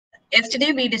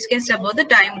yesterday we discussed about the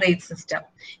time rate system.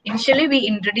 Initially, we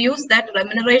introduced that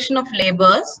remuneration of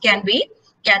laborers can be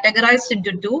categorized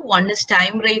into two. One is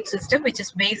time rate system, which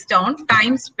is based on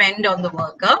time spent on the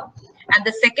worker. And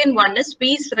the second one is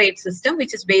piece rate system,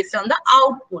 which is based on the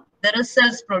output, the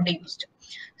results produced.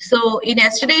 So in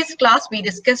yesterday's class, we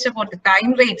discussed about the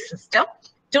time rate system.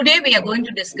 Today, we are going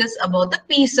to discuss about the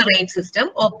piece rate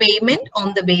system or payment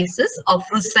on the basis of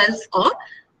results or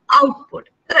output.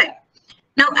 Right.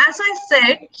 Now, as I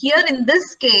said, here in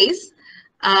this case,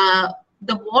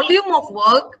 the volume of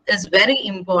work is very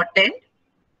important.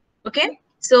 Okay.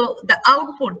 So the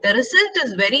output, the result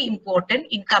is very important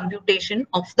in computation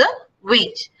of the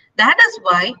wage. That is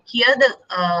why here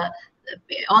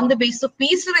on the basis of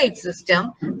piece rate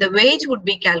system, the wage would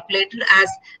be calculated as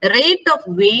rate of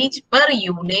wage per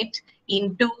unit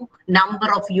into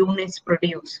number of units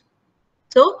produced.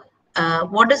 So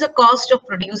what is the cost of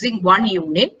producing one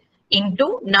unit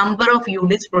into number of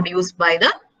units produced by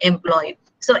the employee?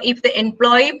 So if the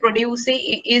employee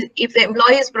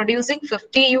is producing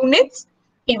 50 units,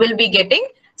 he will be getting,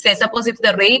 say, suppose if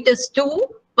the rate is 2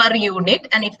 per unit,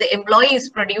 and if the employee is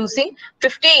producing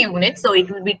 50 units, so it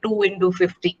will be 2 into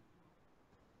 50.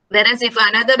 Whereas if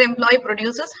another employee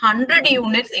produces 100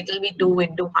 units, it will be 2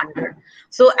 into 100.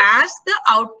 So as the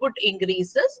output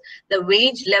increases, the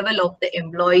wage level of the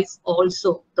employees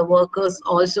also, the workers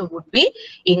also would be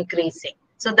increasing.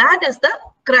 So that is the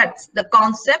crux, the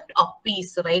concept of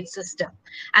piece rate system.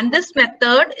 And this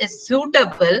method is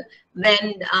suitable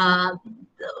when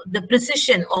the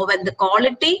precision or when the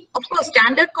quality, of course,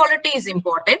 standard quality is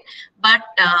important, but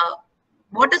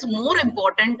what is more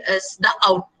important is the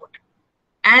output.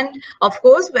 And of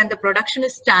course, when the production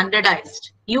is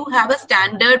standardized, you have a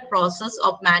standard process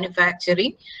of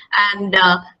manufacturing, and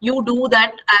you do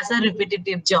that as a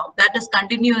repetitive job that is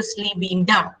continuously being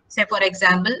done. Say, for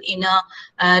example, in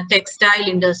a textile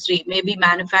industry, maybe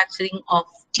manufacturing of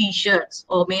t-shirts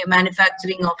or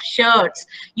manufacturing of shirts,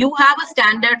 you have a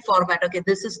standard format. Okay,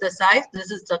 this is the size, this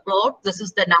is the cloth, this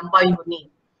is the number you need.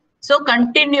 So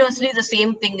continuously the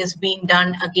same thing is being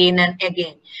done again and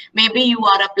again. Maybe you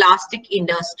are a plastic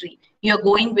industry. You're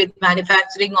going with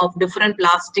manufacturing of different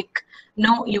plastic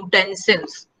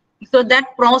utensils. So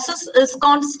that process is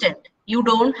constant. You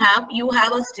have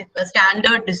a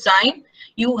standard design.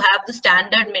 You have the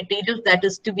standard material that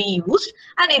is to be used,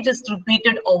 and it is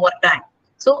repeated over time.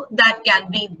 So that can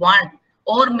be one.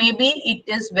 Or maybe it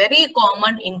is very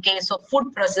common in case of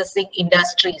food processing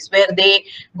industries, where they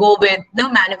go with the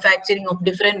manufacturing of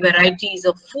different varieties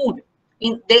of food.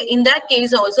 In that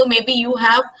case also, maybe you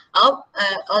have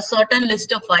a certain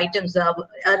list of items, a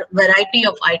variety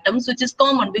of items which is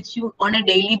common, which you on a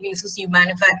daily basis you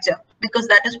manufacture, because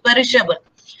that is perishable.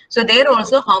 So there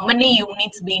also, how many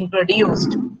units being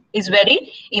produced is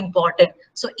very important.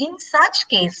 So in such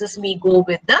cases, we go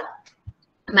with the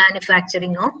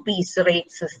manufacturing of piece rate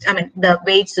system, the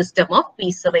wage system of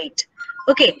piece rate.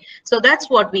 Okay, so that's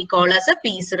what we call as a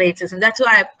piece rate system. That's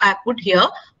why I put here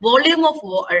volume of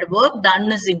work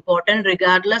done is important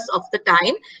regardless of the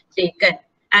time taken,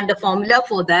 and the formula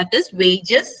for that is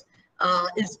wages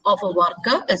is of a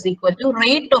worker is equal to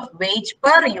rate of wage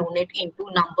per unit into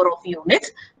number of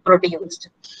units produced.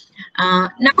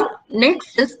 Now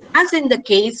next is, as in the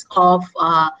case of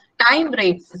time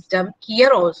rate system,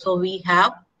 here also we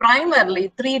have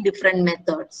primarily 3 different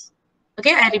methods.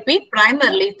 Okay, I repeat,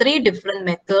 primarily 3 different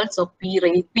methods of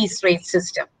piece rate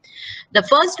system. The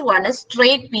first one is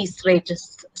straight piece rate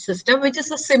system, which is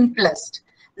the simplest.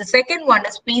 The second one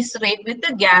is piece rate with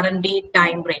the guaranteed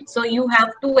time rate. So you have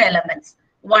 2 elements.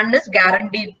 One is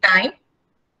guaranteed time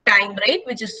rate,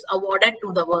 which is awarded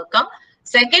to the worker.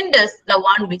 Second is the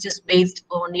one which is based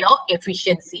on your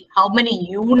efficiency, how many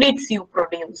units you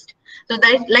produced. So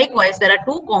that likewise, there are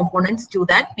 2 components to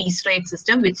that piece rate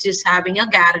system, which is having a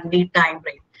guaranteed time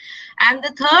rate. And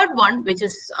the third one, which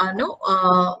is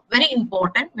very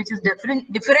important, which is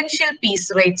differential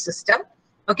piece rate system.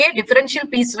 Okay, differential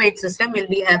piece rate system will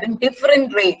be having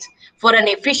different rates. For an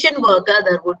efficient worker,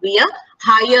 there would be a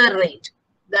higher rate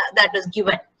that is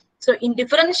given. So in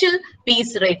differential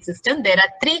piece rate system, there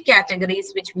are 3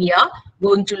 categories which we are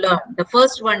going to learn. The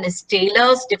first one is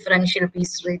Taylor's differential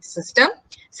piece rate system.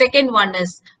 Second one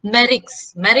is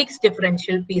Merrick's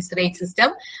differential piece rate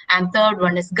system. And third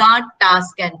one is guard,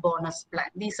 task, and bonus plan.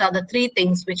 These are the 3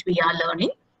 things which we are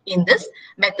learning in this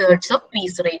methods of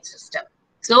piece rate system.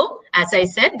 So as I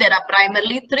said, there are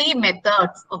primarily 3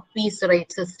 methods of piece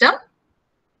rate system,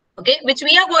 okay, which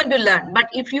we are going to learn. But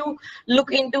if you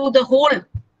look into the whole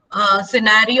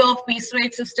scenario of piece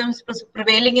rate systems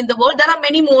prevailing in the world, there are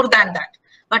many more than that.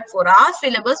 But for our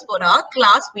syllabus, for our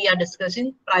class, we are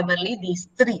discussing primarily these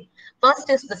three. First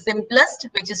is the simplest,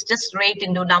 which is just rate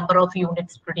into number of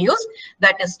units produced.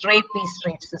 That is straight piece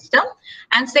rate system.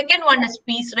 And second one is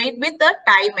piece rate with the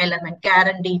time element,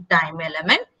 guaranteed time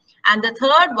element. And the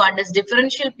third one is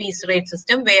differential piece rate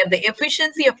system, where the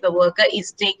efficiency of the worker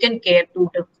is taken care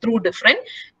through different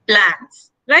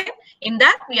plans, right? In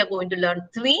that, we are going to learn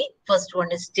three. First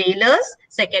one is Taylor's,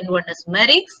 second one is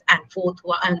Merrick's, and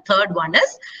third one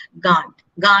is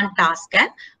Gantt task and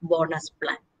bonus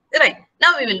plan. Right.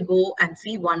 Now we will go and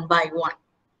see one by one.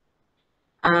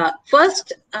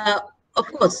 First, of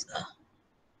course,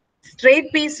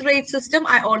 straight piece rate system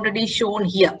I already shown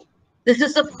here. This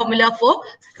is the formula for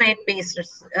straight piece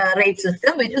rate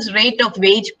system, which is rate of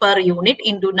wage per unit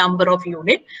into number of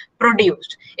unit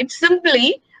produced. It's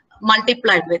simply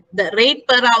multiplied with the rate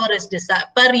per hour is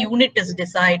per unit is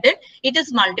decided. It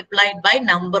is multiplied by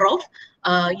number of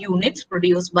units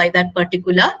produced by that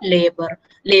particular laborer,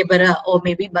 or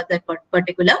maybe by that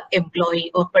particular employee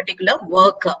or particular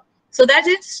worker. So that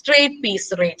is straight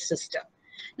piece rate system.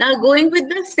 Now going with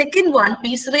the second one,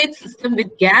 piece rate system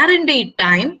with guaranteed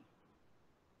time.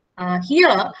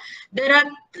 Here there are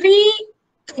three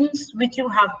things which you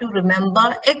have to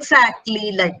remember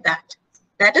exactly like that.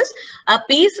 That is a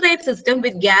piece rate system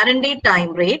with guaranteed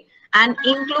time rate and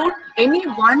include any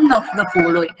one of the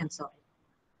following.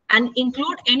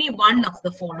 Include any one of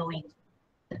the following.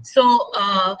 So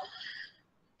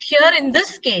here in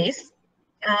this case,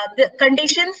 the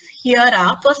conditions here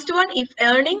are, first one, if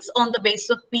earnings on the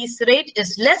basis of piece rate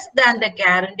is less than the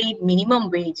guaranteed minimum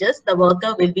wages, the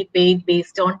worker will be paid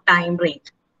based on time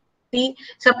rate. See,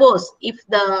 suppose if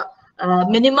the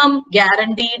minimum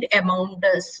guaranteed amount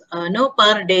is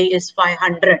per day is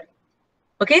 500.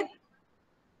 Okay,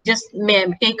 just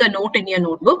take a note in your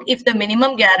notebook. If the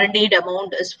minimum guaranteed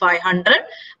amount is 500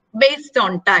 based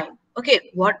on time.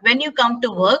 Okay, when you come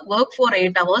to work for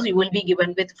 8 hours, you will be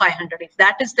given with 500. If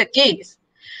that is the case,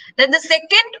 then the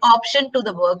second option to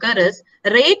the worker is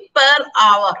rate per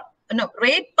hour. No,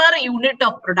 rate per unit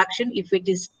of production if it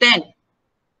is 10.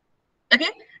 Okay,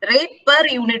 rate per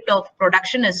unit of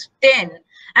production is 10,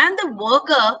 and the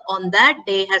worker on that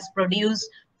day has produced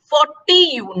 40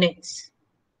 units.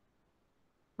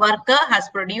 Worker has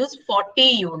produced 40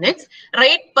 units.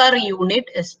 Rate per unit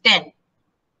is 10.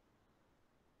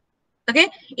 Okay,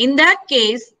 in that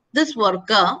case, this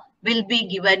worker will be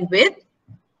given with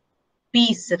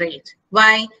piece rate.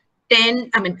 Why?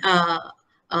 10,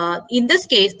 in this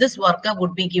case, this worker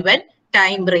would be given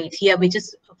time rate here, which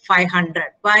is 500.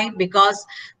 Why? Because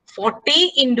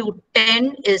 40 into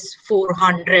 10 is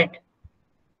 400.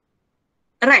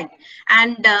 Right.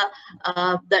 And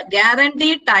the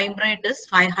guaranteed time rate is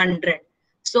 500.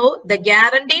 So the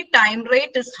guaranteed time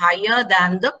rate is higher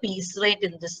than the piece rate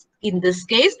in this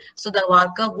case. So the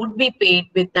worker would be paid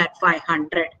with that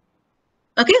 500.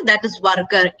 Okay, that is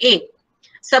worker A.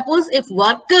 Suppose if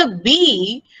worker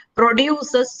B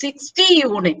produces 60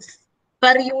 units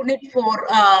per unit for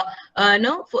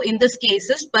in this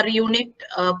cases per unit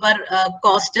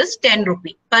cost is 10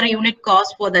 rupee per unit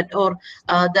cost for that, or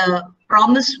the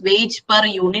promised wage per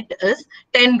unit is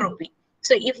 10 rupee.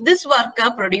 So if this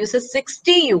worker produces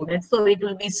 60 units, so it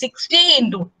will be 60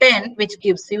 into 10, which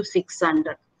gives you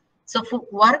 600. So for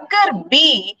worker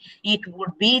B, it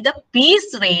would be the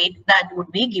piece rate that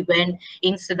would be given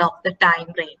instead of the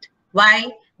time rate.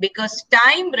 Why? Because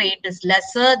time rate is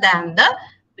lesser than the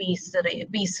piece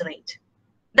rate.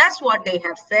 That's what they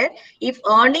have said. If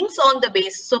earnings on the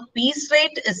basis of piece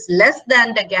rate is less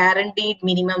than the guaranteed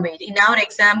minimum wage. In our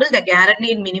example, the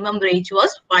guaranteed minimum wage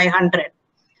was 500,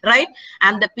 right?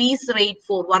 And the piece rate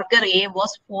for worker A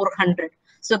was 400.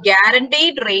 So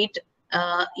guaranteed rate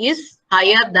is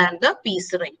higher than the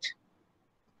piece rate,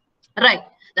 right?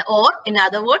 Or in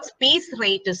other words, piece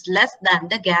rate is less than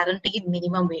the guaranteed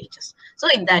minimum wages. So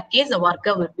in that case, the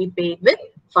worker will be paid with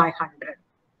 500.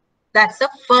 That's the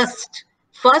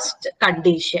first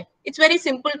condition. It's very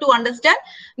simple to understand.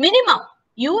 Minimum,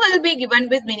 you will be given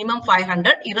with minimum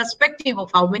 500 irrespective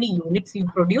of how many units you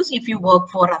produce if you work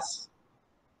for us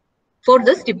for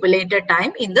the stipulated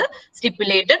time in the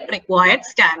stipulated required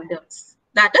standards.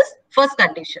 That is first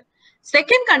condition.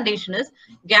 Second condition is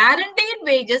guaranteed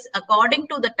wages according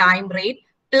to the time rate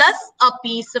plus a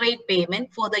piece rate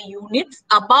payment for the units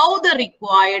above the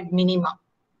required minimum.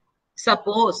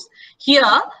 Suppose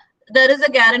here there is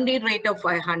a guaranteed rate of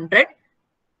 500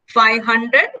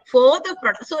 for the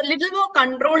product. So a little more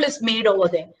control is made over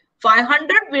there.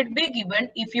 500 will be given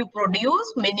if you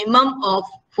produce minimum of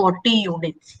 40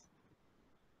 units.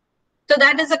 So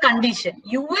that is a condition.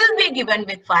 You will be given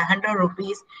with 500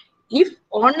 rupees if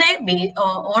on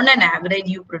an average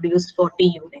you produce 40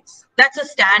 units. That's a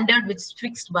standard which is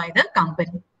fixed by the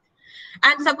company.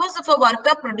 And suppose if a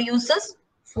worker produces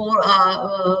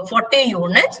 40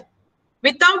 units,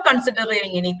 without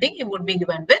considering anything, he would be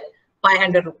given with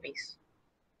 500 rupees.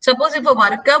 Suppose if a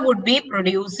worker would be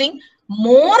producing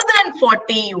more than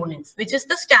 40 units, which is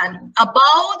the standard,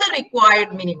 above the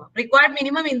required minimum. Required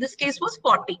minimum in this case was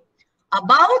 40.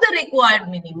 Above the required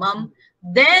minimum,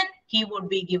 then he would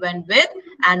be given with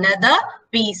another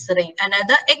piece rate,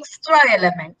 another extra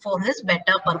element for his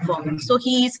better performance. So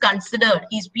he is considered,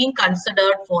 he's being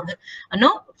considered for the,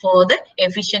 for the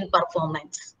efficient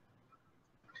performance.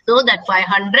 So that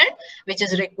 500, which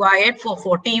is required for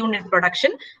 40 unit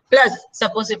production, plus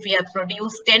suppose if we have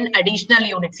produced 10 additional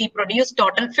units, he produced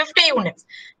total 50 units.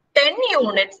 10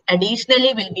 units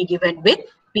additionally will be given with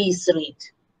piece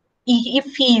rate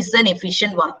if he is an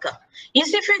efficient worker.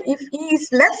 If he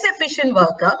is less efficient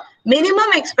worker,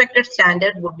 minimum expected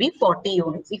standard would be 40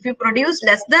 units. If you produce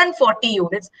less than 40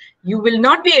 units, you will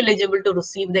not be eligible to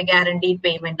receive the guaranteed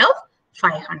payment of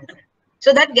 500.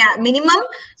 So that minimum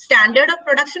standard of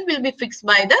production will be fixed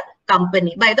by the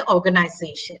company, by the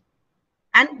organization.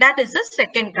 And that is the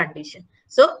second condition.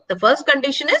 So the first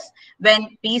condition is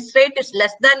when piece rate is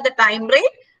less than the time rate,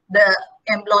 the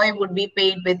employee would be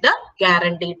paid with the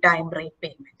guaranteed time rate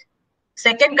payment.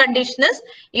 Second condition is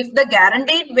if the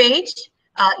guaranteed wage,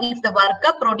 if the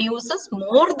worker produces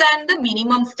more than the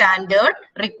minimum standard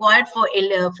required for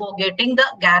getting the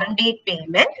guaranteed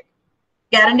payment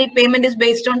is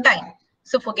based on time.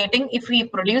 So for getting, if he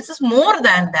produces more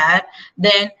than that,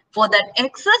 then for that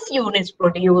excess units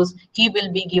produced, he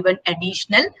will be given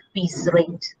additional piece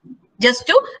rate just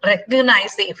to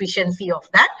recognize the efficiency of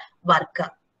that worker.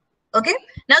 Okay.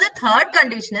 Now the third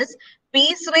condition is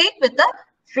piece rate with a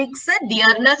fixed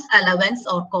dearness allowance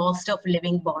or cost of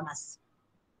living bonus.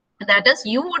 That is,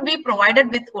 you would be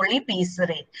provided with only piece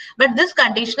rate, but this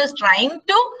condition is trying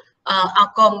to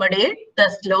accommodate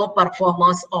the slow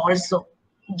performers also,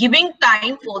 giving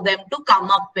time for them to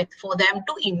come up with, for them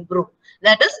to improve.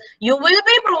 That is, you will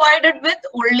be provided with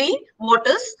only what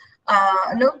is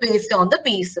based on the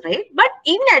piece rate, but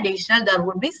in addition, there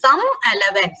would be some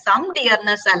allowance, some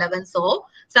dearness allowance or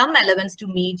some allowance to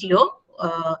meet your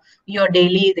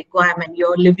daily requirement,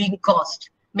 your living cost.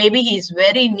 Maybe he is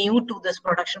very new to this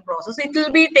production process. It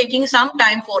will be taking some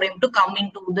time for him to come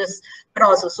into this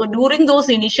process. So during those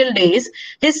initial days,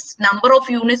 his number of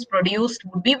units produced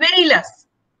would be very less.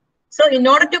 So in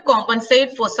order to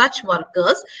compensate for such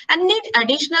workers and need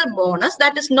additional bonus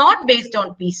that is not based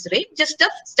on piece rate, just a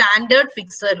standard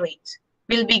fixed rate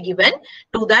will be given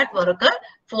to that worker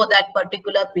for that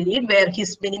particular period where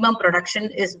his minimum production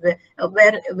is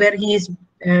where he is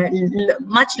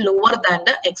much lower than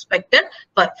the expected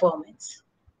performance.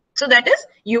 So that is,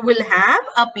 you will have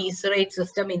a piece rate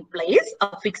system in place,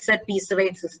 a fixed piece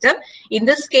rate system. In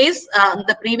this case,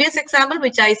 the previous example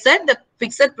which I said, the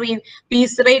fixed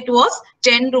piece rate was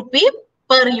 10 rupee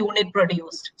per unit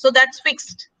produced. So that's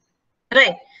fixed,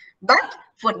 right? But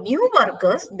for new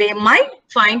workers, they might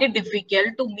find it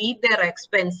difficult to meet their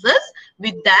expenses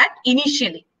with that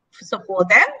initially. So for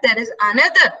them, there is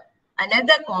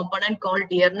another component called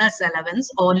dearness allowance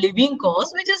or living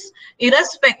cost, which is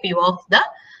irrespective of the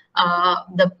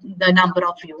number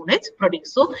of units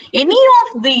produced. So any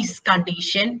of these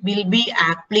conditions will be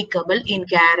applicable in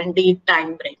guaranteed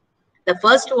time frame. The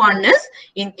first one is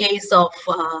in case of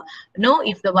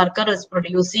if the worker is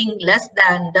producing less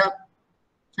than the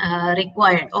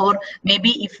required, or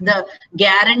maybe if the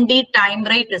guaranteed time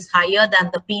rate is higher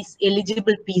than the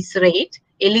eligible piece rate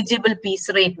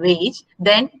wage,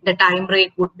 then the time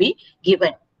rate would be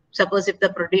given. Suppose if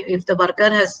the worker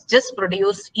has just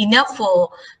produced enough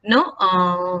for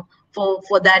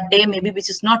for that day, maybe which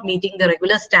is not meeting the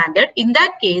regular standard, in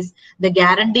that case the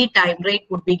guaranteed time rate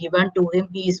would be given to him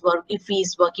if he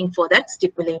is working for that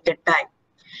stipulated time.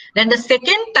 Then the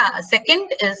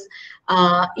second is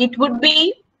it would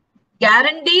be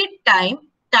guaranteed time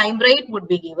rate would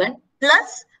be given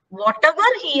plus whatever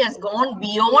he has gone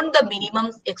beyond the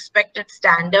minimum expected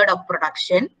standard of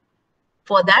production.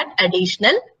 For that,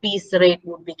 additional piece rate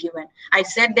would be given. I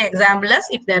said the example as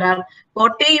if there are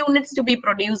 40 units to be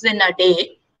produced in a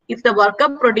day, if the worker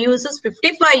produces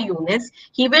 55 units,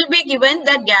 he will be given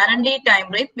that guaranteed time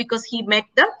rate because he met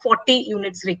the 40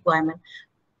 units requirement.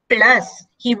 Plus,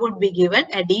 he would be given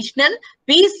additional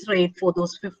piece rate for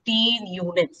those 15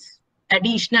 units.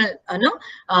 Additional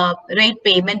rate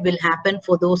payment will happen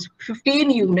for those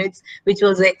 15 units, which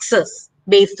was excess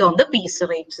based on the piece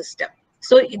rate system.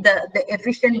 So the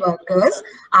efficient workers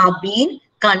are being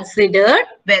considered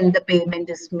when the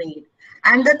payment is made.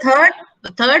 And the third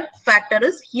The third factor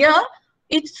is here,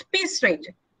 it's piece rate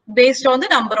based on the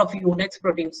number of units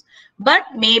produced. But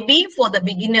maybe for the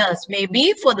beginners,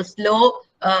 maybe for the slow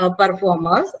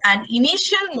performers, an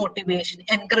initial motivation,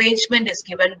 encouragement is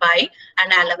given by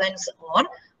an allowance or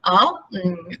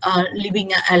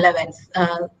living allowance.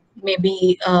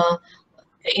 Maybe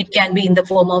it can be in the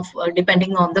form of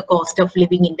depending on the cost of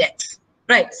living index.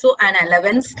 Right, so an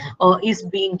allowance is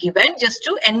being given just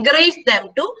to encourage them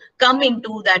to come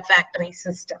into that factory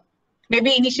system.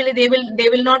 Maybe initially they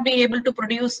will not be able to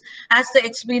produce as the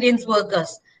experienced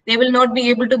workers. They will not be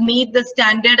able to meet the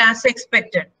standard as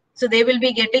expected. So they will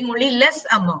be getting only less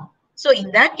amount. So in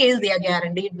that case, they are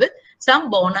guaranteed with some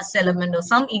bonus element or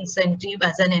some incentive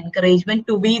as an encouragement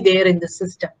to be there in the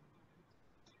system.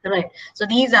 Right. So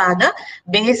these are the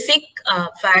basic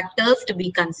factors to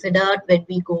be considered when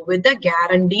we go with the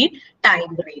guaranteed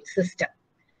time rate system.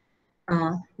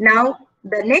 Now,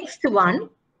 the next one,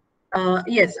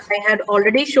 yes, I had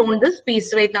already shown this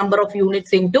piece rate number of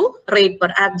units into rate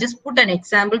per. I have just put an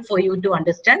example for you to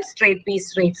understand straight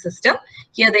piece rate system.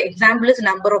 Here the example is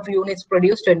number of units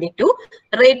produced 22,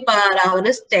 rate per hour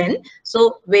is 10.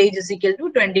 So wage is equal to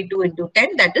 22 into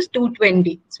 10, that is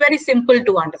 220. It's very simple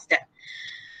to understand.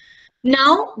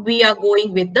 Now we are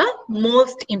going with the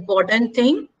most important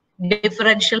thing,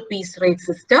 differential piece rate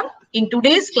system. In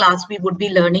today's class, we would be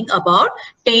learning about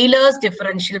Taylor's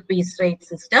differential piece rate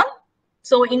system.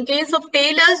 So in case of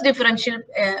Taylor's differential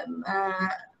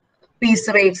piece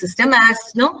rate system, as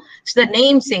the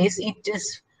name says, it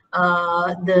is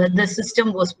the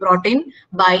system was brought in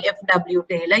by F.W.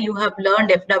 Taylor. You have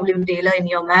learned F.W. Taylor in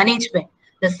your management.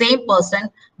 The same person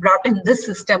brought in this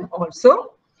system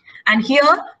also. And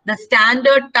here the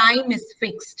standard time is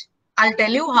fixed. I'll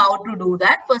tell you how to do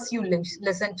that. First, you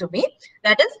listen to me.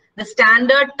 That is, the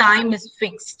standard time is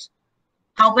fixed.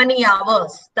 How many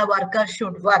hours the worker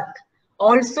should work.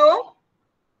 Also,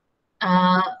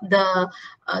 the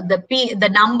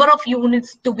number of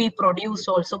units to be produced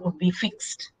also would be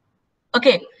fixed.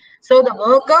 Okay. So the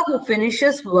worker who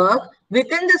finishes work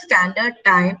within the standard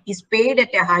time is paid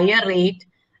at a higher rate,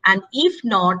 and if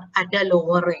not, at a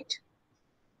lower rate.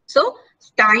 So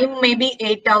time may be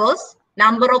 8 hours,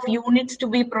 number of units to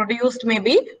be produced may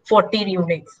be 40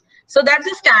 units. So that's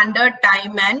the standard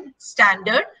time and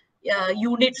standard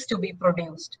units to be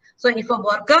produced. So if a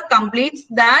worker completes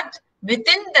that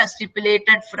within the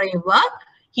stipulated framework,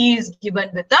 he is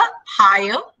given with a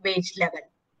higher wage level,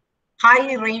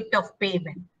 high rate of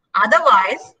payment.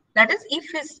 Otherwise, that is if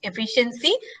his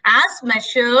efficiency as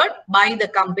measured by the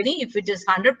company, if it is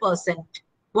 100%,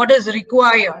 what is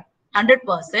required,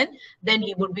 100%, then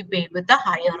he would be paid with a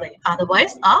higher rate,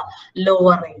 otherwise a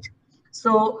lower rate.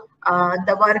 So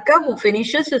the worker who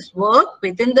finishes his work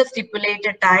within the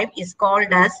stipulated time is called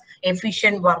as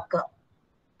efficient worker.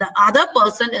 The other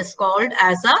person is called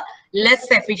as a less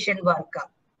efficient worker.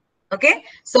 Okay,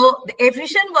 so the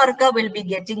efficient worker will be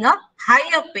getting a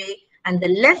higher pay and the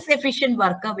less efficient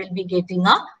worker will be getting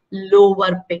a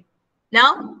lower pay.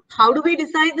 Now, how do we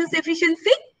decide this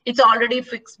efficiency? It's already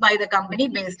fixed by the company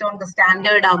based on the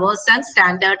standard hours and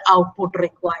standard output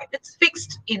required. It's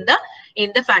fixed in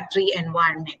the factory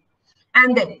environment.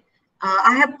 And then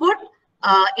I have put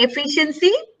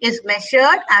efficiency is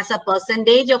measured as a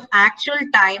percentage of actual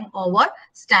time over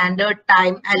standard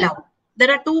time allowed.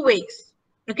 There are two ways.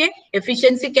 Okay,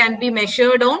 efficiency can be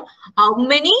measured on how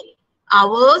many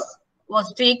hours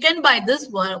was taken by this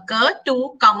worker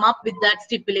to come up with that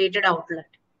stipulated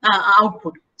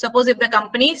output. Suppose if the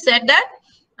company said that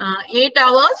 8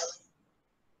 hours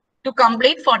to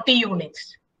complete 40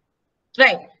 units,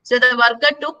 right? So the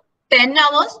worker took 10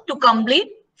 hours to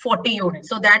complete 40 units.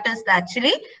 So that is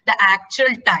actually the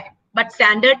actual time. But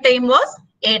standard time was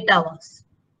 8 hours.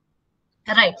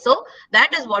 Right. So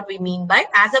that is what we mean by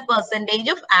as a percentage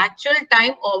of actual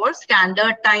time over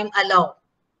standard time allowed.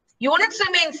 Units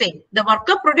remain same. The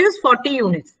worker produced 40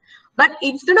 units. But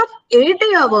instead of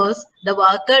 80 hours, the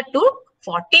worker took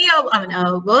 40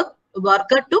 hours,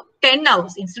 worker took 10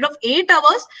 hours. Instead of 8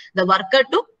 hours, the worker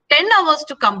took 10 hours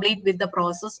to complete with the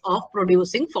process of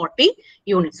producing 40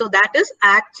 units. So that is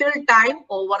actual time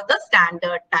over the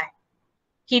standard time.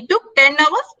 He took 10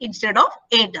 hours instead of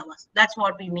 8 hours. That's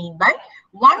what we mean by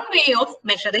one way of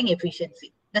measuring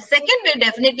efficiency. The second way,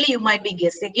 definitely you might be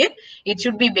guessing it. It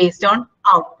should be based on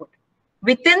output.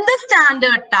 Within the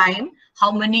standard time,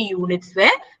 how many units were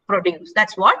produced?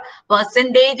 That's what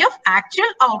percentage of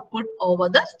actual output over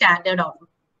the standard output.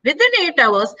 Within 8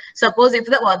 hours, suppose if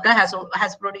the worker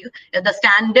has produced, the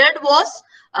standard was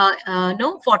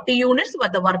 40 units,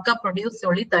 but the worker produced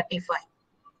only 35.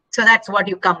 So that's what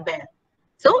you compare.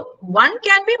 So one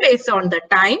can be based on the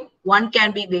time, one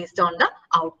can be based on the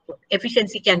output.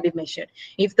 Efficiency can be measured.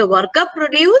 If the worker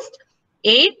produced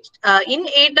in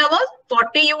 8 hours,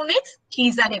 40 units, he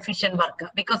is an efficient worker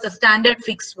because the standard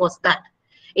fix was that.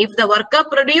 If the worker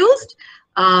produced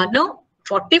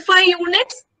 45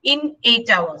 units in 8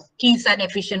 hours, he is an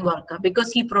efficient worker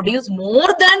because he produced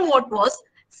more than what was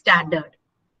standard.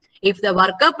 If the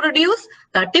worker produced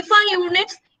 35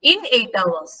 units in 8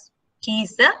 hours, he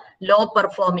is a low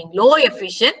performing, low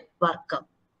efficient worker.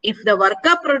 If the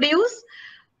worker produced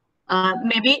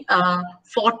maybe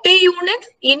 40 units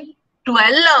in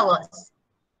 12 hours,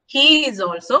 he is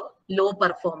also low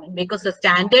performing because the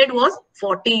standard was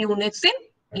 40 units in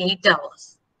 8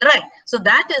 hours. Right. So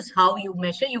that is how you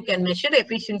measure. You can measure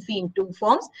efficiency in two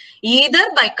forms,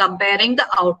 either by comparing the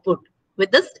output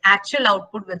with the actual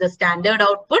output with the standard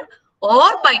output,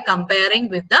 or by comparing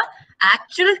with the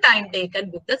actual time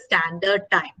taken with the standard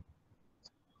time.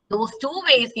 Those two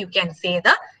ways you can say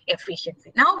the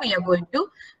efficiency. Now we are going to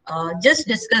just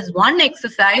discuss one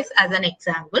exercise as an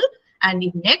example, and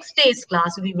in next day's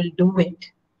class we will do it.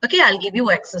 Okay, I'll give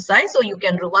you exercise so you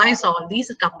can revise all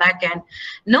these, come back and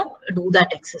do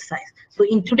that exercise. So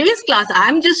in today's class,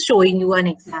 I'm just showing you an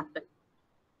example.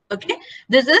 Okay,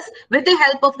 this is with the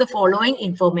help of the following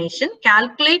information,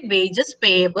 calculate wages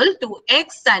payable to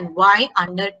X and Y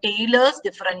under Taylor's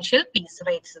differential piece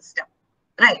rate system.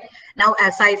 Right. Now,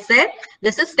 as I said,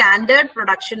 this is standard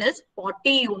production is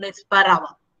 40 units per hour.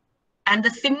 And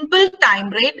the simple time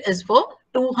rate is for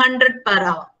 200 per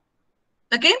hour.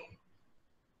 Okay.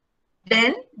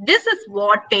 Then this is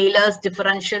what Taylor's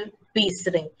differential piece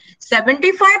rate.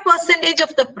 75%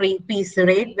 of the piece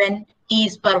rate when he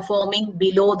is performing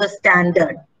below the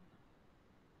standard.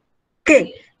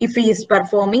 Okay. If he is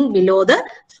performing below the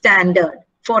standard,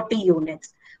 40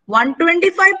 units.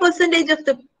 125% of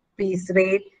the piece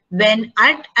rate when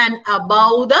at and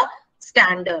above the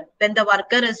standard, when the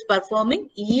worker is performing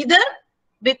either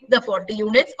with the 40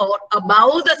 units or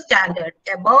above the standard,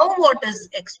 above what is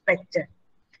expected.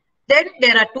 Then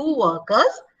there are two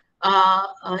workers.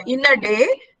 In a day,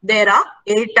 there are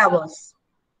 8 hours.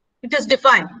 It is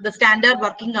defined. The standard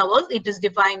working hours, it is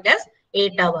defined as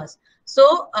 8 hours.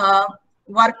 So,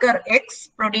 worker X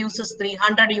produces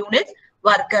 300 units.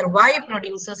 Worker Y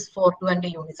produces 420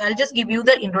 units. I'll just give you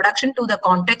the introduction to the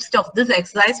context of this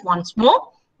exercise once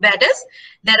more. That is,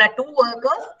 there are two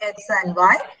workers, X and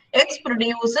Y. X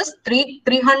produces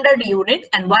 300 units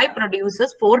and Y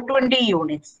produces 420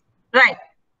 units. Right.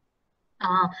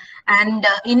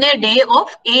 In a day of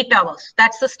 8 hours,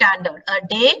 that's the standard. A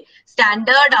day,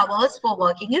 standard hours for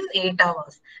working is 8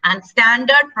 hours. And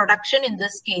standard production in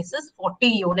this case is 40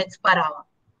 units per hour.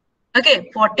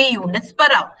 Okay, 40 units per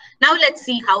hour. Now let's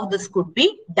see how this could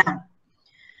be done.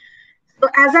 So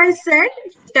as I said,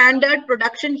 standard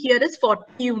production here is 40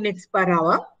 units per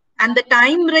hour and the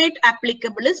time rate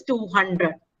applicable is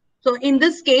 200. So in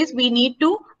this case, we need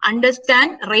to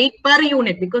understand rate per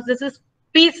unit because this is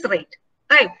piece rate,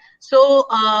 right? So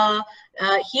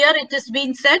here it has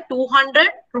been said 200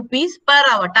 rupees per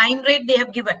hour, time rate they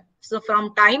have given. So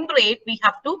from time rate, we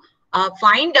have to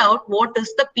find out what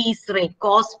is the piece rate,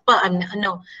 cost per,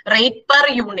 rate per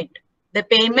unit, the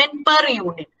payment per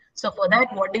unit. So for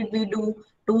that, what did we do?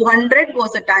 200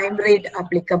 was the time rate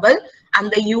applicable and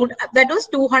the unit that was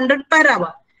 200 per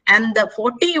hour. And the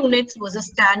 40 units was a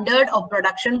standard of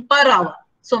production per hour.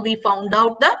 So we found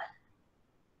out the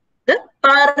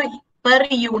per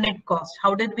unit cost.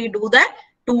 How did we do that?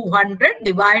 200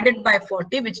 divided by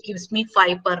 40, which gives me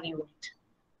 5 per unit.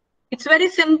 It's very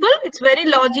simple. It's very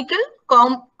logical.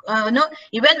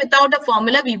 Even without a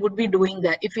formula, we would be doing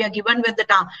that. If we are given with the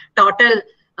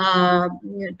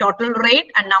total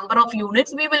rate and number of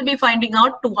units, we will be finding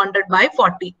out 200 by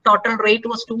 40. Total rate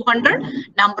was 200.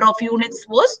 Number of units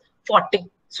was 40.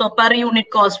 So per unit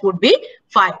cost would be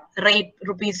 5. Rate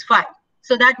rupees 5.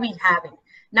 So that we have it.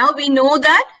 Now we know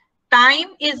that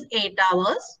time is 8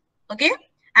 hours. Okay.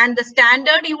 And the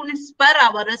standard units per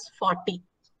hour is 40.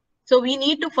 So we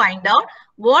need to find out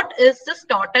what is this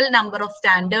total number of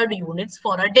standard units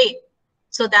for a day.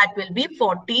 So that will be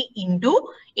 40 into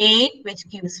 8, which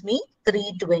gives me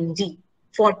 320.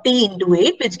 40 into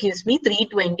 8, which gives me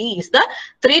 320 is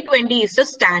the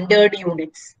standard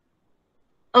units.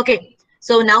 Okay.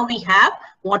 So now we have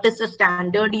what is the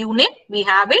standard unit? We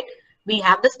have it. We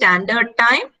have the standard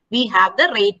time. We have the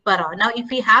rate per hour. Now, if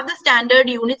we have the standard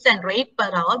units and rate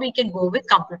per hour, we can go with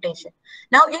computation.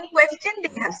 Now, in question,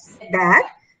 they have said that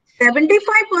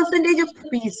 75% of the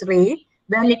piece rate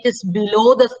when it is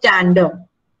below the standard.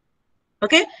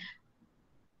 Okay.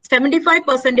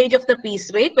 75% of the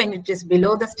piece rate when it is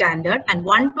below the standard and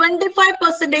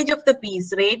 125% of the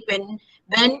piece rate when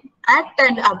when at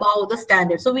and above the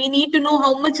standard. So we need to know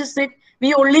how much is it.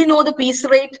 We only know the piece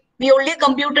rate. We only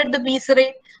computed the piece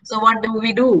rate. So what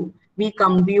do? We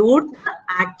compute the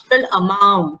actual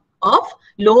amount of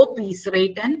low piece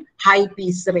rate and high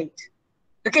piece rate.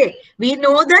 Okay, we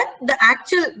know that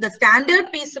the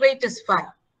standard piece rate is 5.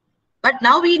 But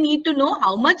now we need to know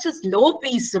how much is low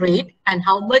piece rate and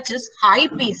how much is high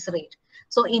piece rate.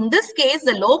 So in this case,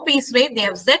 the low piece rate, they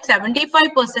have said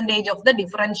 75% of the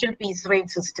differential piece rate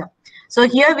system. So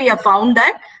here we have found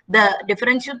that the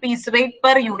differential piece rate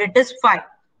per unit is 5.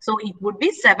 So it would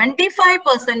be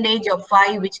 75% of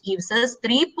 5, which gives us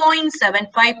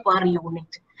 3.75 per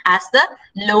unit as the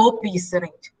low piece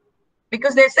rate.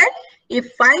 Because they said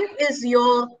if 5 is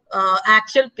your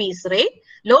actual piece rate,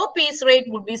 low piece rate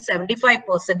would be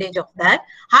 75% of that.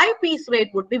 High piece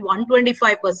rate would be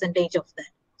 125% of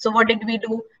that. So what did we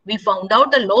do? We found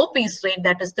out the low piece rate,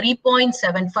 that is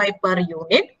 3.75 per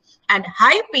unit, and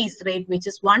high piece rate, which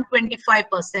is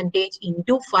 125%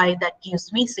 into 5, that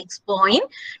gives me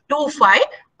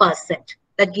 6.25%.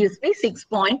 That gives me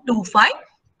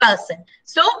 6.25%.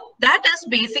 So that is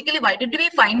basically, why did we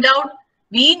find out?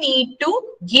 We need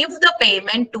to give the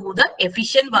payment to the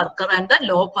efficient worker and the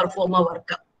low performer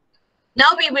worker.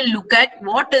 Now we will look at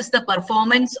what is the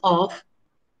performance of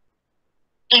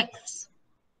X.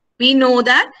 We know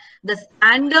that the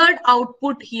standard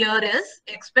output here is,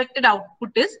 expected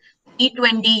output is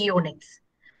 320 units.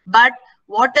 But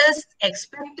what is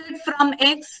expected from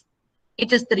X?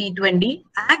 It is 320.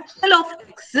 Actual of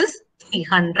X is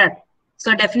 300.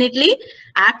 So definitely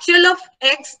actual of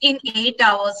X in 8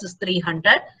 hours is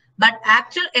 300, but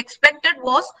actual expected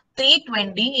was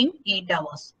 320 in 8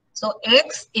 hours. So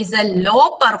X is a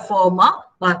low performer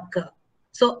worker.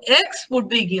 So X would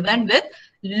be given with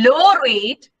low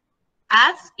rate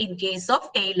as in case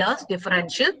of Taylor's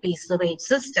differential piece rate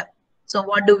system. So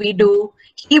what do?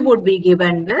 He would be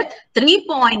given with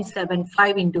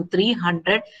 3.75 into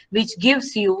 300, which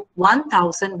gives you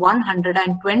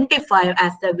 1,125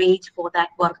 as the wage for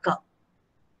that worker.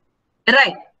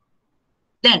 Right.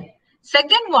 Then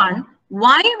second one,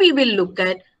 why we will look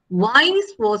at Y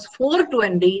was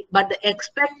 420, but the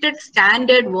expected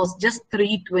standard was just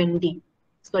 320.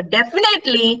 So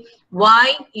definitely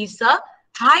Y is a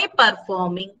high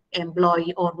performing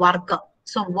employee or worker.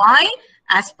 So Y,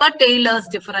 as per Taylor's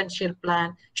differential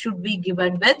plan, should be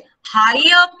given with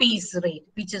higher piece rate,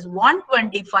 which is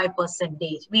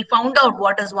 125%. We found out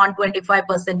what is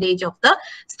 125% of the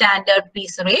standard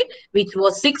piece rate, which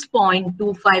was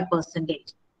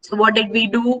 6.25%. So what did we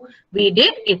do? We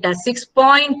did it as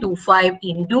 6.25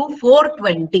 into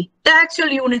 420. The actual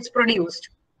units produced.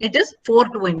 It is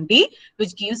 420,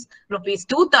 which gives rupees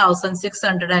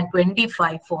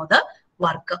 2,625 for the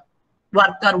worker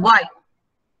Y.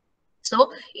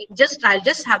 So I'll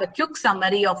just have a quick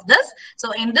summary of this.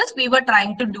 So in this, we were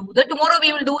trying to do tomorrow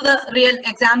we will do the real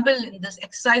example in this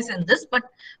exercise in this. But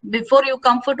before you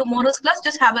come for tomorrow's class,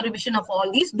 just have a revision of all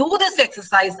these. Do this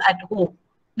exercise at home.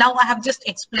 Now I have just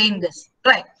explained this,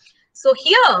 right? So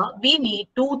here we need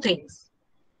two things: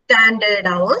 standard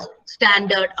hours,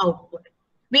 standard output.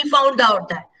 We found out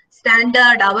that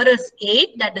standard hour is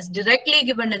 8, that is directly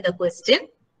given in the question,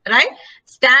 right?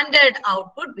 Standard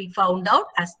output we found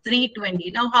out as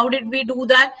 320. Now, how did we do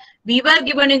that? We were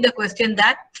given in the question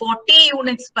that 40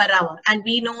 units per hour, and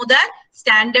we know that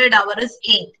standard hour is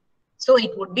 8. So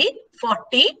it would be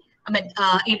 40.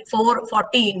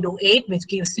 40 into 8, which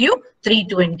gives you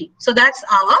 320. So that's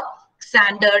our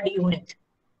standard unit.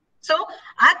 So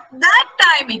at that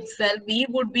time itself, we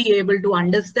would be able to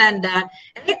understand that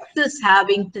X is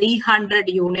having 300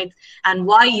 units and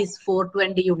Y is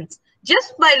 420 units.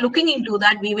 Just by looking into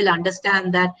that, we will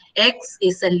understand that X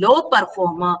is a low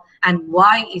performer and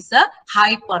Y is a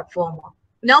high performer.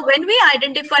 Now, when we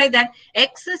identify that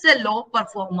X is a low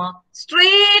performer,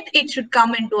 straight it should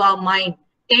come into our mind.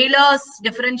 Taylor's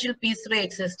differential piece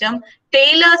rate system.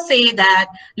 Taylor say that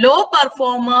low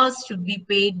performers should be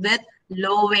paid with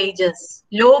low wages,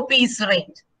 low piece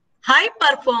rate. High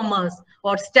performers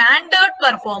or standard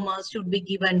performers should be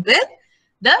given with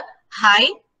the high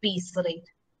piece rate.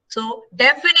 So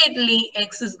definitely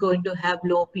X is going to have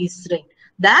low piece rate.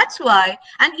 That's why,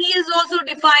 and he has also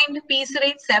defined piece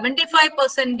rate,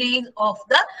 75% of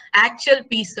the actual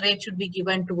piece rate should be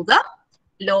given to the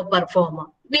low performer.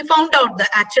 We found out the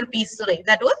actual piece rate,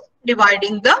 that was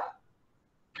dividing the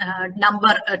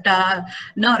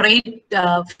rate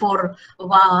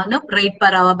rate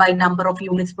per hour by number of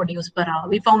units produced per hour.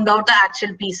 We found out the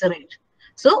actual piece rate.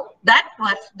 So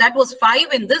that was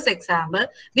 5 in this example.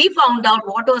 We found out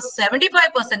what was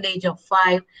 75% of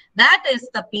 5. That is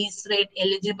the piece rate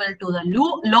eligible to the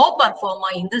low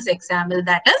performer in this example,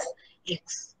 that is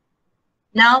X.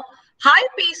 Now, high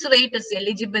piece rate is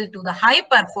eligible to the high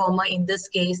performer in this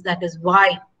case, that is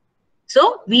Y.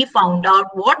 So we found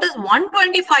out what is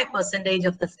 125%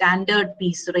 of the standard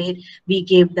piece rate. We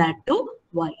gave that to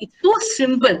Y. It's so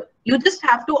simple. You just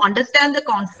have to understand the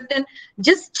concept and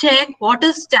just check what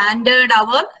is standard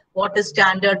hour, what is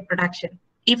standard production.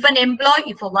 If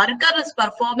a worker is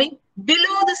performing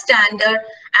below the standard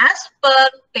as per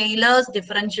Taylor's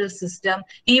differential system,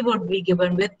 he would be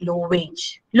given with low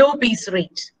piece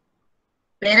rate.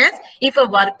 Whereas if a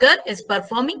worker is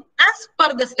performing as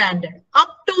per the standard,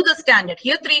 up to the standard,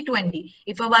 here 320.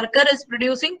 If a worker is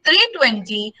producing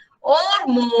 320 or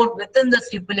more within the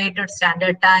stipulated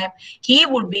standard time, he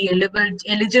would be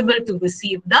eligible to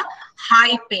receive the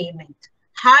high payment,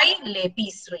 high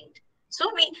piece rate. So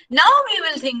now we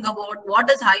will think about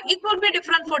what is high. It will be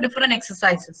different for different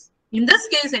exercises. In this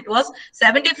case, it was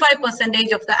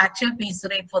 75% of the actual piece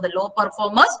rate for the low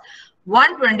performers.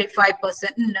 125%,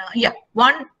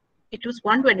 it was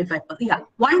 125%,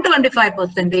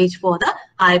 125% for the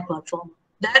high performer.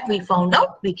 That we found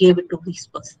out, we gave it to these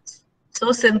persons.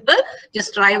 So simple,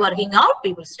 just try working out.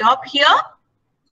 We will stop here.